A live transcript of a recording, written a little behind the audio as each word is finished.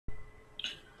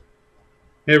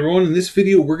Hey everyone, in this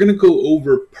video we're going to go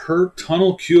over per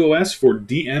tunnel QoS for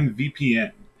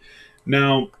DMVPN.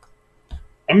 Now,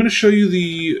 I'm going to show you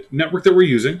the network that we're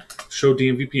using, show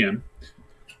DMVPN,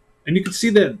 and you can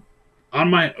see that on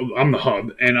the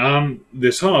hub, and on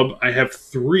this hub I have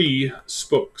 3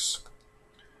 spokes.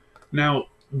 Now,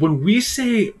 when we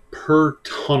say per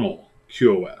tunnel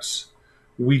QoS,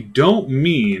 we don't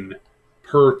mean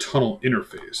per tunnel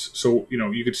interface. So,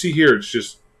 you can see here it's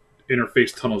just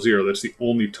interface tunnel 0. That's the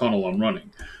only tunnel I'm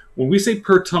running. When we say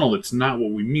per tunnel, it's not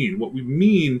what we mean. What we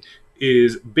mean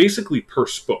is basically per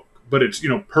spoke, but it's,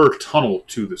 per tunnel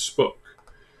to the spoke.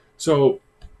 So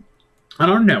on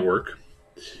our network,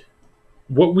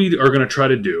 what we are going to try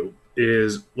to do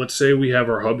is, let's say we have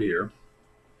our hub here,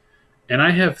 and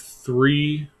I have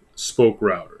 3 spoke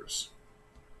routers.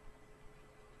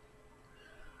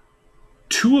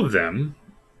 2 of them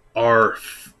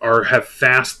have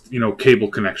fast, cable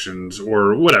connections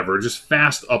or whatever, just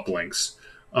fast uplinks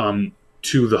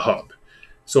to the hub.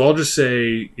 So I'll just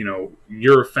say,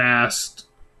 you're fast,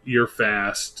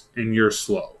 and you're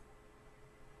slow.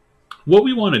 What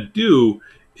we want to do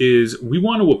is we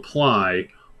want to apply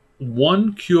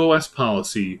one QoS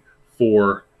policy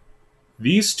for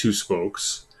these 2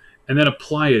 spokes, and then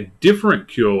apply a different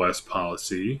QoS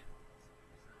policy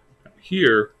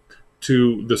here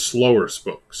to the slower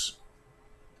spokes.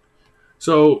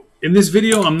 So in this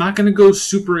video, I'm not going to go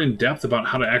super in depth about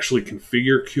how to actually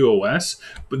configure QoS,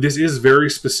 but this is very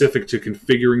specific to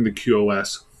configuring the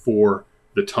QoS for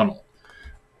the tunnel.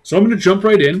 So I'm going to jump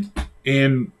right in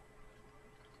and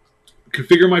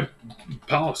configure my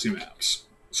policy maps.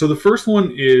 So the first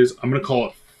one is, I'm going to call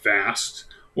it fast,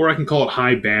 or I can call it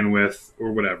high bandwidth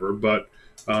or whatever, but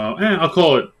I'll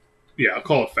call it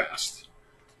fast.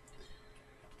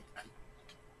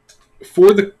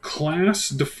 For the class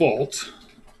default,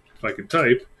 if I could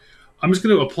type, I'm just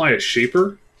going to apply a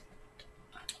shaper,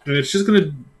 and it's just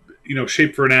going to,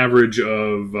 shape for an average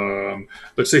of,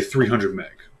 let's say 300 meg.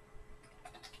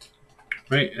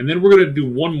 Right, and then we're going to do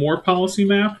one more policy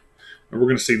map, and we're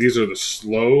going to say these are the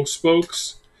slow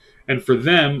spokes, and for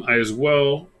them, I as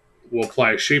well will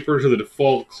apply a shaper to the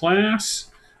default class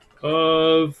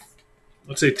of,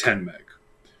 let's say 10 meg.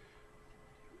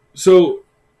 So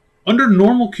under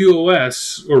normal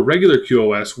QoS or regular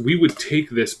QoS, we would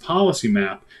take this policy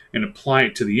map and apply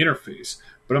it to the interface.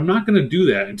 But I'm not going to do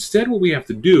that. Instead, what we have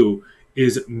to do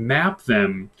is map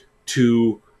them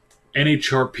to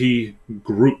NHRP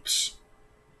groups.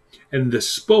 And the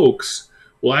spokes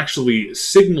will actually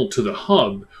signal to the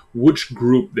hub which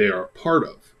group they are part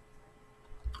of.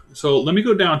 So let me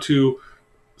go down to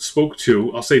spoke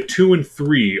 2. I'll say 2 and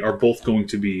 3 are both going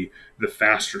to be the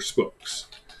faster spokes.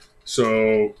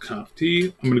 So conf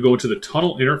T, I'm going to go into the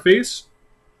tunnel interface,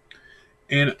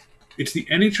 and it's the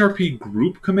NHRP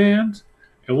group command,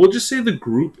 and we'll just say the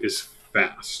group is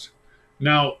fast.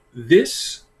 Now,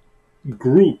 this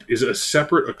group is a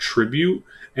separate attribute,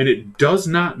 and it does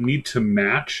not need to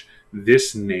match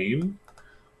this name.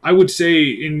 I would say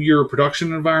in your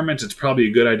production environments, it's probably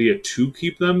a good idea to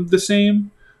keep them the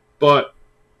same, but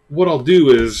what I'll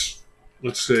do is,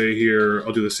 let's say here,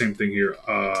 I'll do the same thing here.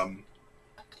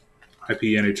 IP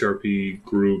NHRP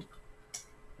group,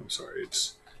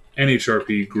 it's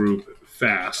NHRP group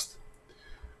fast.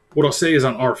 What I'll say is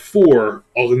on R4,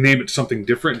 I'll name it something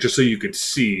different just so you can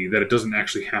see that it doesn't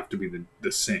actually have to be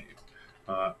the same.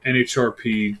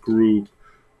 NHRP group,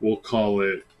 we'll call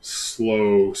it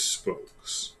slow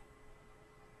spokes.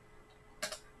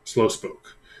 Slow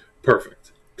spoke.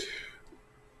 Perfect.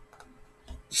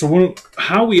 So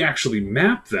how we actually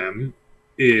map them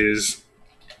is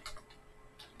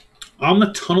on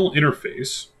the tunnel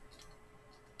interface,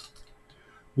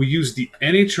 we use the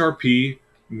NHRP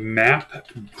map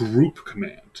group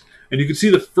command. And you can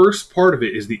see the first part of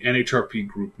it is the NHRP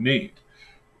group name.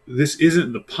 This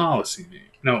isn't the policy name.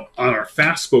 Now, on our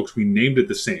fast spokes, we named it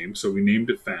the same, so we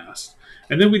named it fast.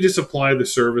 And then we just apply the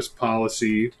service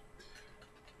policy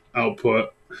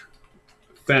output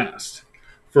fast.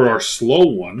 For our slow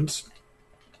ones,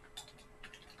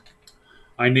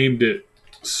 I named it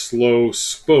slow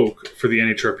spoke for the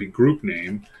NHRP group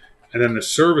name, and then the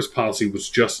service policy was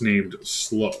just named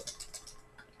slow.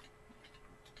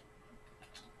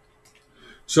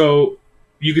 So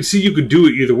you could see you could do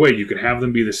it either way. You could have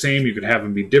them be the same, you could have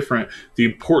them be different. The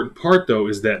important part, though,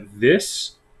 is that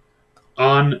this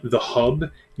on the hub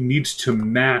needs to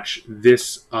match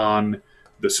this on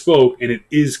the spoke, and it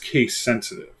is case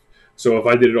sensitive. So if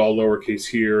I did it all lowercase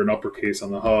here and uppercase on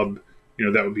the hub,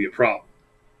 that would be a problem.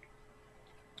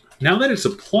 Now that it's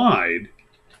applied,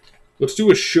 let's do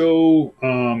a show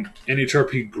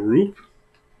NHRP group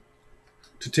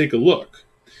to take a look.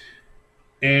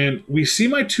 And we see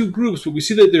my two groups, but we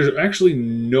see that there's actually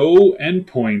no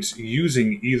endpoints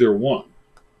using either one.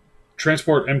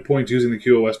 Transport endpoints using the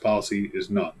QoS policy is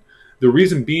none. The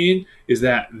reason being is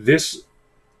that this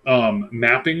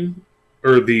mapping,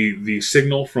 or the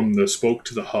signal from the spoke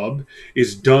to the hub,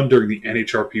 is done during the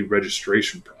NHRP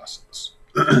registration process.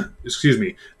 Excuse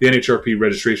me, the NHRP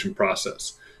registration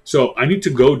process. So I need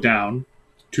to go down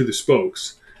to the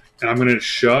spokes, and I'm going to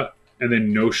shut and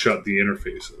then no shut the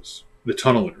interfaces, the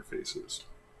tunnel interfaces.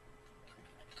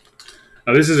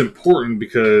 Now this is important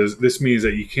because this means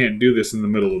that you can't do this in the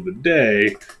middle of the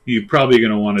day. You're probably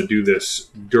going to want to do this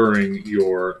during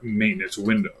your maintenance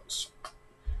windows.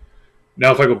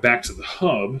 Now if I go back to the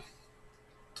hub,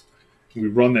 we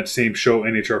run that same show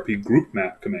NHRP group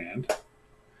map command.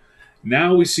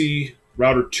 Now we see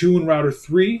router 2 and router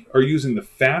 3 are using the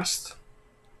fast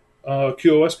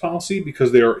QoS policy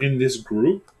because they are in this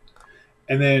group.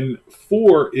 And then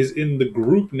 4 is in the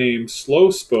group name slow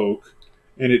spoke,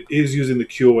 and it is using the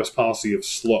QoS policy of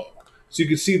slow. So you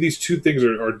can see these two things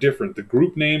are different. The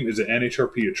group name is an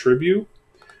NHRP attribute,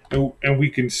 and we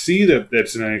can see that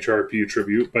that's an NHRP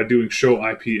attribute by doing show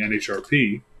IP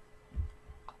NHRP.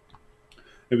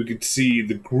 And we can see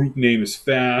the group name is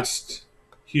fast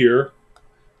here,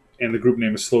 and the group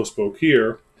name is slow spoke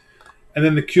here. And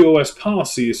then the QoS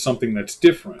policy is something that's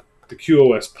different. The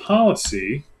QoS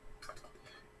policy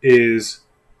is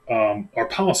our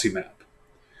policy map.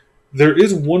 There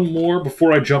is one more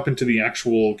before I jump into the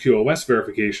actual QoS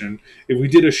verification. If we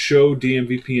did a show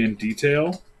DMVPN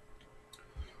detail,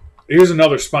 here's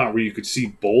another spot where you could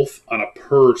see both on a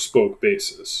per spoke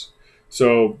basis.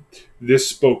 So this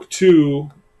spoke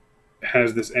 2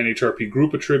 has this NHRP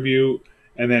group attribute,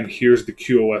 and then here's the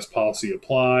QoS policy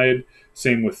applied.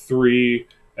 Same with 3,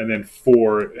 and then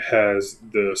 4 has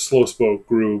the slow spoke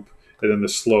group, and then the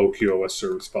slow QoS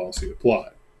service policy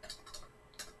applied.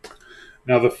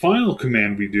 Now the final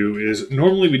command we do is,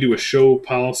 normally we do a show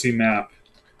policy map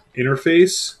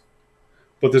interface,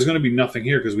 but there's going to be nothing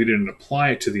here because we didn't apply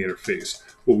it to the interface.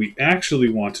 What we actually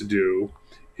want to do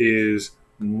is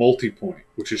multipoint,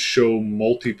 which is show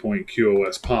multipoint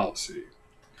QoS policy.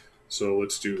 So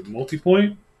let's do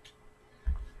multipoint.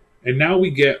 And now we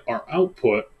get our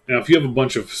output. Now if you have a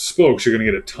bunch of spokes, you're going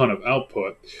to get a ton of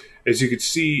output. As you can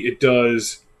see, it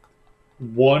does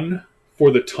 1 for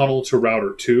the tunnel to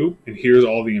router 2, and here's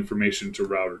all the information to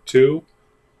router 2.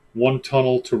 1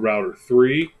 tunnel to router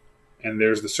 3, and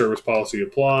there's the service policy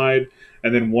applied,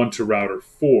 and then 1 to router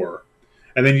 4.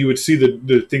 And then you would see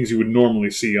the things you would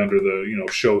normally see under the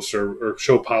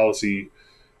show policy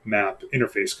map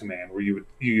interface command, where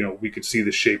we could see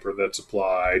the shaper that's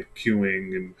applied,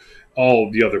 queuing, and all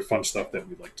the other fun stuff that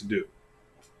we like to do.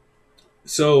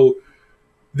 So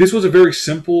this was a very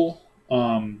simple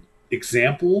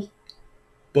example,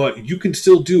 but you can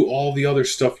still do all the other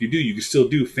stuff you do. You can still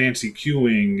do fancy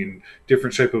queuing and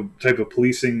different type of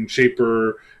policing,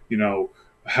 shaper,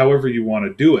 however you want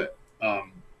to do it.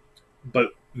 But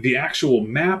the actual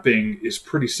mapping is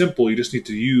pretty simple. You just need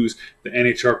to use the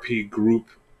NHRP group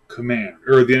command,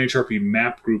 or the NHRP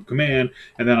map group command,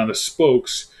 and then on the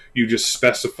spokes, you just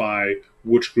specify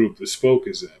which group the spoke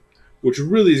is in, which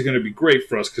really is going to be great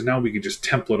for us because now we can just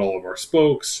template all of our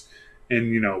spokes,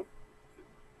 and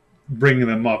bringing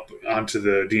them up onto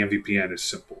the DMVPN is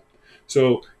simple.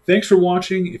 So thanks for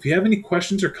watching. If you have any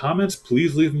questions or comments,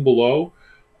 please leave them below.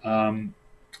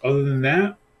 Other than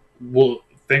that,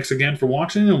 thanks again for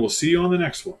watching, and we'll see you on the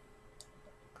next one.